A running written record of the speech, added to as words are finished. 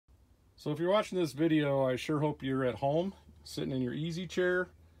So if you're watching this video, I sure hope you're at home, sitting in your easy chair,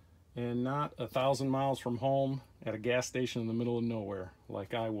 and not 1,000 miles from home at a gas station in the middle of nowhere,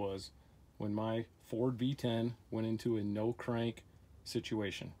 like I was when my Ford V10 went into a no crank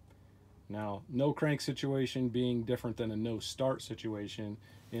situation. Now, no crank situation being different than a no start situation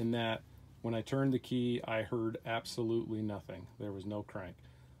in that when I turned the key, I heard absolutely nothing. There was no crank.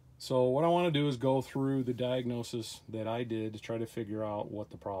 So what I want to do is go through the diagnosis that I did to try to figure out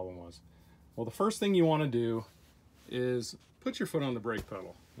what the problem was. Well, the first thing you want to do is put your foot on the brake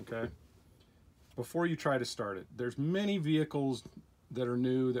pedal, okay? Before you try to start it. There's many vehicles that are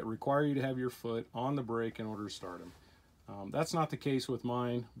new that require you to have your foot on the brake in order to start them. That's not the case with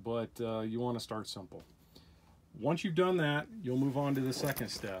mine, but you want to start simple. Once you've done that, you'll move on to the second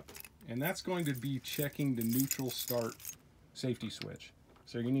step, and that's going to be checking the neutral start safety switch.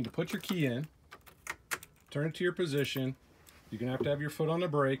 So you need to put your key in, turn it to your position. You're going to have your foot on the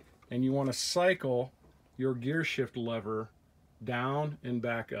brake, and you want to cycle your gear shift lever down and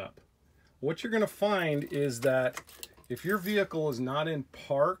back up. What you're going to find is that if your vehicle is not in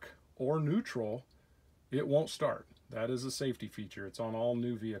park or neutral, it won't start. That is a safety feature. It's on all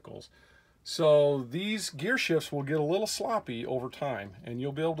new vehicles. So these gear shifts will get a little sloppy over time, and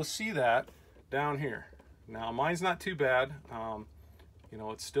you'll be able to see that down here. Now, mine's not too bad. You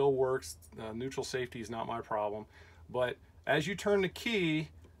know, it still works. Neutral safety is not my problem. But as you turn the key,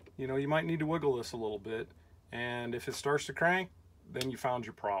 you know, you might need to wiggle this a little bit. And if it starts to crank, then you found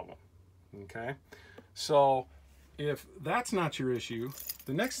your problem. Okay? So if that's not your issue,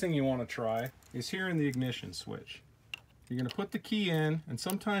 the next thing you want to try is here in the ignition switch. You're going to put the key in, and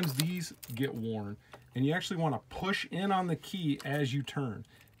sometimes these get worn, and you actually want to push in on the key as you turn.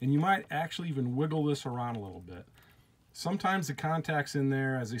 And you might actually even wiggle this around a little bit. Sometimes the contacts in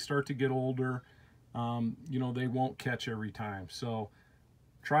there, as they start to get older, you know, they won't catch every time. So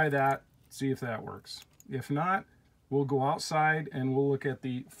try that, see if that works. If not, we'll go outside and we'll look at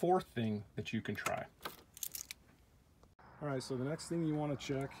the fourth thing that you can try. All right, so the next thing you want to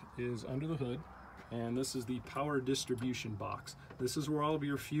check is under the hood, and this is the power distribution box. This is where all of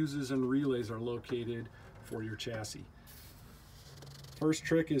your fuses and relays are located for your chassis. First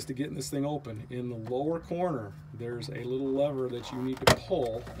trick is to getting this thing open. In the lower corner, there's a little lever that you need to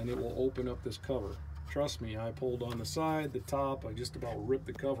pull, and it will open up this cover. Trust me, I pulled on the side, the top, I just about ripped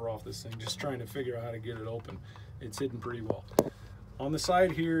the cover off this thing, just trying to figure out how to get it open. It's hidden pretty well. On the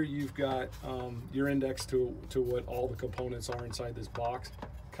side here, you've got your index to what all the components are inside this box.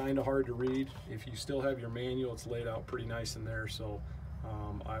 Kind of hard to read. If you still have your manual, it's laid out pretty nice in there, so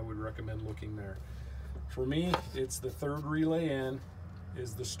I would recommend looking there. For me, it's the third relay in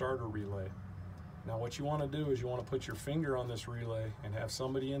is the starter relay. Now what you want to do is you want to put your finger on this relay and have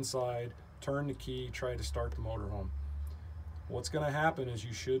somebody inside turn the key, try to start the motorhome. What's going to happen is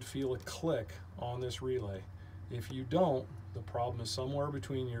you should feel a click on this relay. If you don't, the problem is somewhere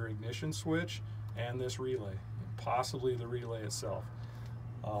between your ignition switch and this relay, possibly the relay itself.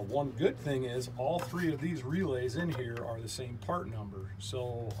 One good thing is all three of these relays in here are the same part number.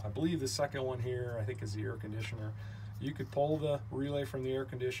 So I believe the second one here, I think, is the air conditioner. You could pull the relay from the air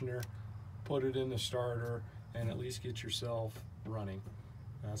conditioner, put it in the starter, and at least get yourself running.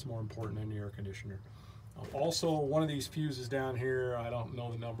 That's more important than the air conditioner. Also, one of these fuses down here, I don't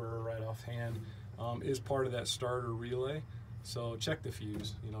know the number right offhand, is part of that starter relay. So check the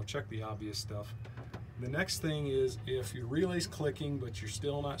fuse, you know, check the obvious stuff. The next thing is if your relay's clicking but you're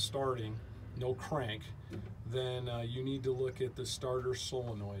still not starting, no crank, then you need to look at the starter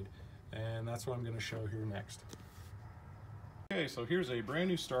solenoid, and that's what I'm going to show here next. Okay, so here's a brand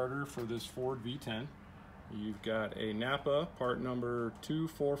new starter for this Ford V10. You've got a Napa part number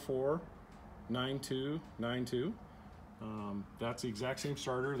 2449292. That's the exact same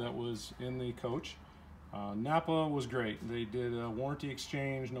starter that was in the coach. Napa was great. They did a warranty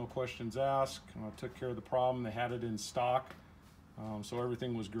exchange, no questions asked, took care of the problem. They had it in stock, so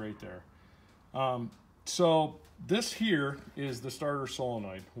everything was great there. So this here is the starter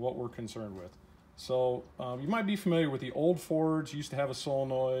solenoid, what we're concerned with. So you might be familiar with the old Fords used to have a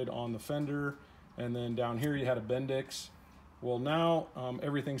solenoid on the fender, and then down here you had a Bendix. Well, now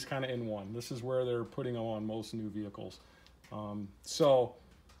everything's kind of in one. This is where they're putting them on most new vehicles. So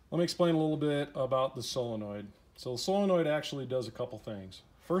let me explain a little bit about the solenoid. So the solenoid actually does a couple things.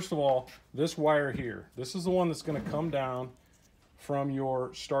 First of all, this wire here, this is the one that's going to come down from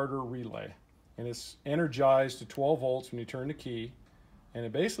your starter relay, and it's energized to 12 volts when you turn the key, and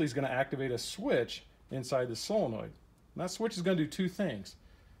it basically is going to activate a switch inside the solenoid. And that switch is going to do two things.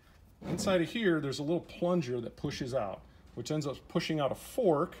 Inside of here, there's a little plunger that pushes out, which ends up pushing out a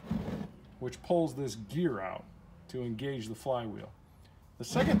fork, which pulls this gear out to engage the flywheel. The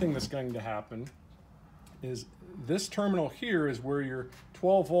second thing that's going to happen is this terminal here is where your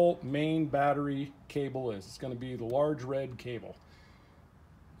 12-volt main battery cable is. It's going to be the large red cable.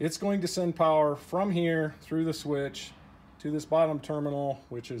 It's going to send power from here through the switch to this bottom terminal,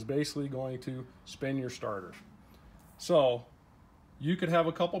 which is basically going to spin your starter. So you could have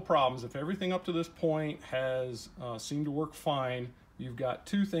a couple problems. If everything up to this point has seemed to work fine, you've got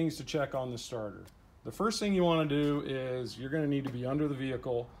two things to check on the starter. The first thing you want to do is you're going to need to be under the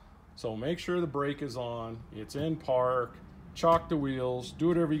vehicle. So make sure the brake is on, it's in park, chalk the wheels, do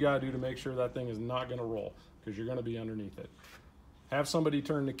whatever you got to do to make sure that thing is not going to roll, because you're going to be underneath it. Have somebody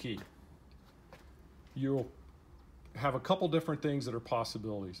turn the key. You'll have a couple different things that are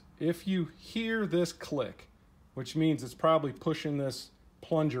possibilities. If you hear this click, which means it's probably pushing this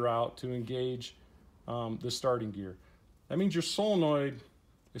plunger out to engage the starting gear, that means your solenoid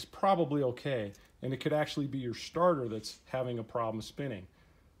is probably okay, and it could actually be your starter that's having a problem spinning.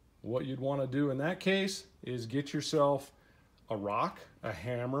 What you'd want to do in that case is get yourself a rock, a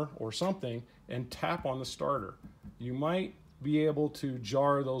hammer, or something and tap on the starter. You might be able to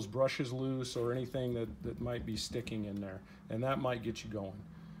jar those brushes loose or anything that might be sticking in there, and that might get you going.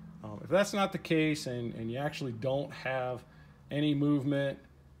 If that's not the case and you actually don't have any movement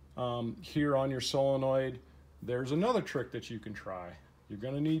here on your solenoid, there's another trick that you can try. You're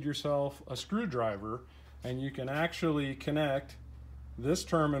going to need yourself a screwdriver, and you can actually connect this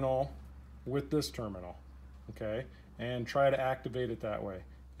terminal with this terminal, okay, and try to activate it that way.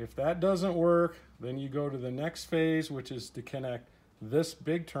 If that doesn't work, then you go to the next phase, which is to connect this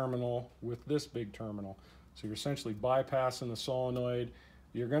big terminal with this big terminal. So you're essentially bypassing the solenoid.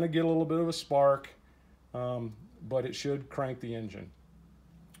 You're going to get a little bit of a spark, but it should crank the engine.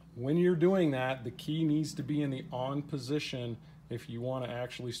 When you're doing that, the key needs to be in the on position if you want to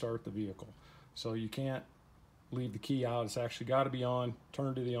actually start the vehicle. So you can't leave the key out. It's actually got to be on.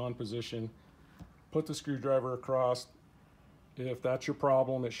 Turn to the on position, put the screwdriver across. If that's your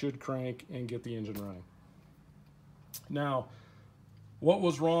problem, it should crank and get the engine running. Now, what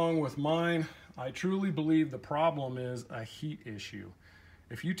was wrong with mine? I truly believe the problem is a heat issue.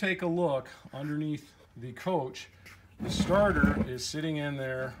 If you take a look underneath the coach, the starter is sitting in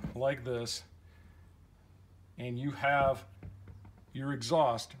there like this, and you have your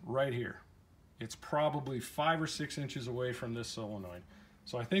exhaust right here. It's probably 5 or 6 inches away from this solenoid.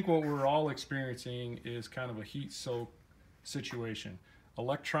 So I think what we're all experiencing is kind of a heat soak situation.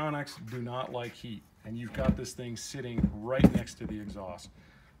 Electronics do not like heat, and you've got this thing sitting right next to the exhaust.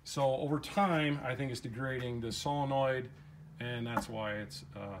 So over time, I think it's degrading the solenoid, and that's why it's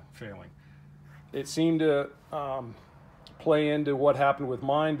failing. It seemed to play into what happened with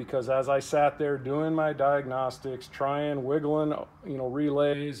mine, because as I sat there doing my diagnostics, trying, wiggling,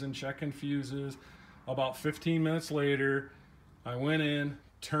 relays and checking fuses, about 15 minutes later, I went in,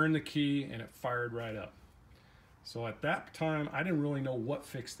 turned the key, and it fired right up. So at that time, I didn't really know what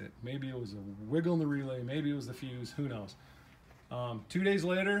fixed it. Maybe it was a wiggle in the relay, maybe it was the fuse, who knows. 2 days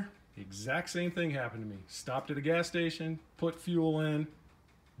later, the exact same thing happened to me. Stopped at a gas station, put fuel in,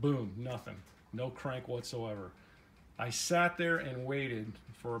 boom, nothing. No crank whatsoever. I sat there and waited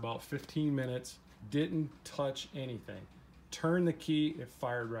for about 15 minutes, didn't touch anything. Turned the key, it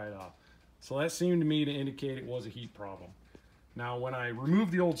fired right off. So that seemed to me to indicate it was a heat problem. Now, when I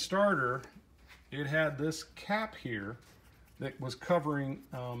removed the old starter, it had this cap here that was covering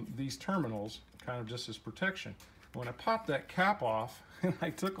these terminals, kind of just as protection. When I popped that cap off and I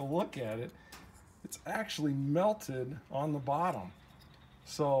took a look at it, it's actually melted on the bottom.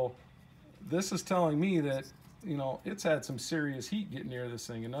 So this is telling me that, it's had some serious heat getting near this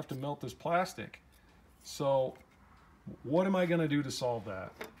thing, enough to melt this plastic. So what am I going to do to solve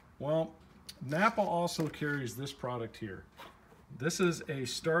that? Well, Napa also carries this product here. This is a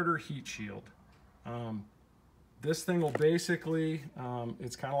starter heat shield. This thing will basically,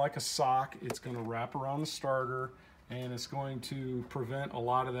 it's kind of like a sock. It's going to wrap around the starter, and it's going to prevent a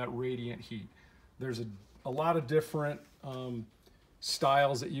lot of that radiant heat. There's a lot of different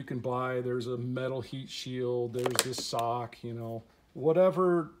styles that you can buy. There's a metal heat shield, there's this sock,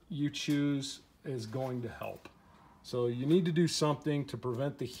 whatever you choose is going to help. So you need to do something to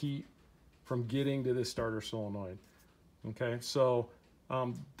prevent the heat from getting to this starter solenoid. Okay, so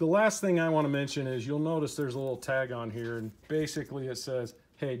the last thing I want to mention is you'll notice there's a little tag on here, and basically it says,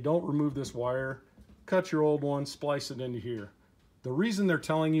 hey, don't remove this wire, cut your old one, splice it into here. The reason they're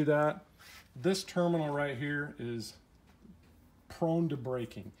telling you that, this terminal right here is prone to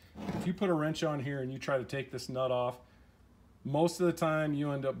breaking. If you put a wrench on here and you try to take this nut off, most of the time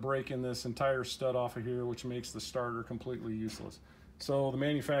you end up breaking this entire stud off of here, which makes the starter completely useless. So the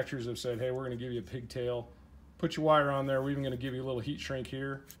manufacturers have said, hey, we're going to give you a pigtail, put your wire on there. We're even going to give you a little heat shrink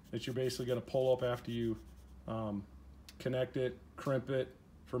here that you're basically going to pull up after you connect it, crimp it.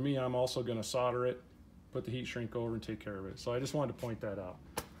 For me, I'm also going to solder it, put the heat shrink over and take care of it. So I just wanted to point that out.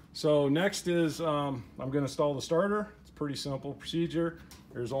 So next is I'm going to install the starter. It's a pretty simple procedure.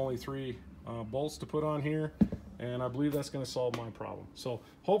 There's only 3 bolts to put on here, and I believe that's going to solve my problem. So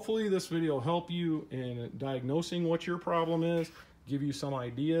hopefully this video will help you in diagnosing what your problem is, give you some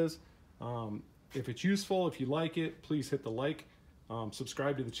ideas. If it's useful, if you like it, please hit the like.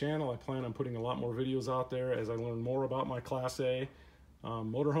 Subscribe to the channel. I plan on putting a lot more videos out there as I learn more about my Class A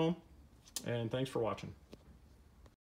motorhome. And thanks for watching.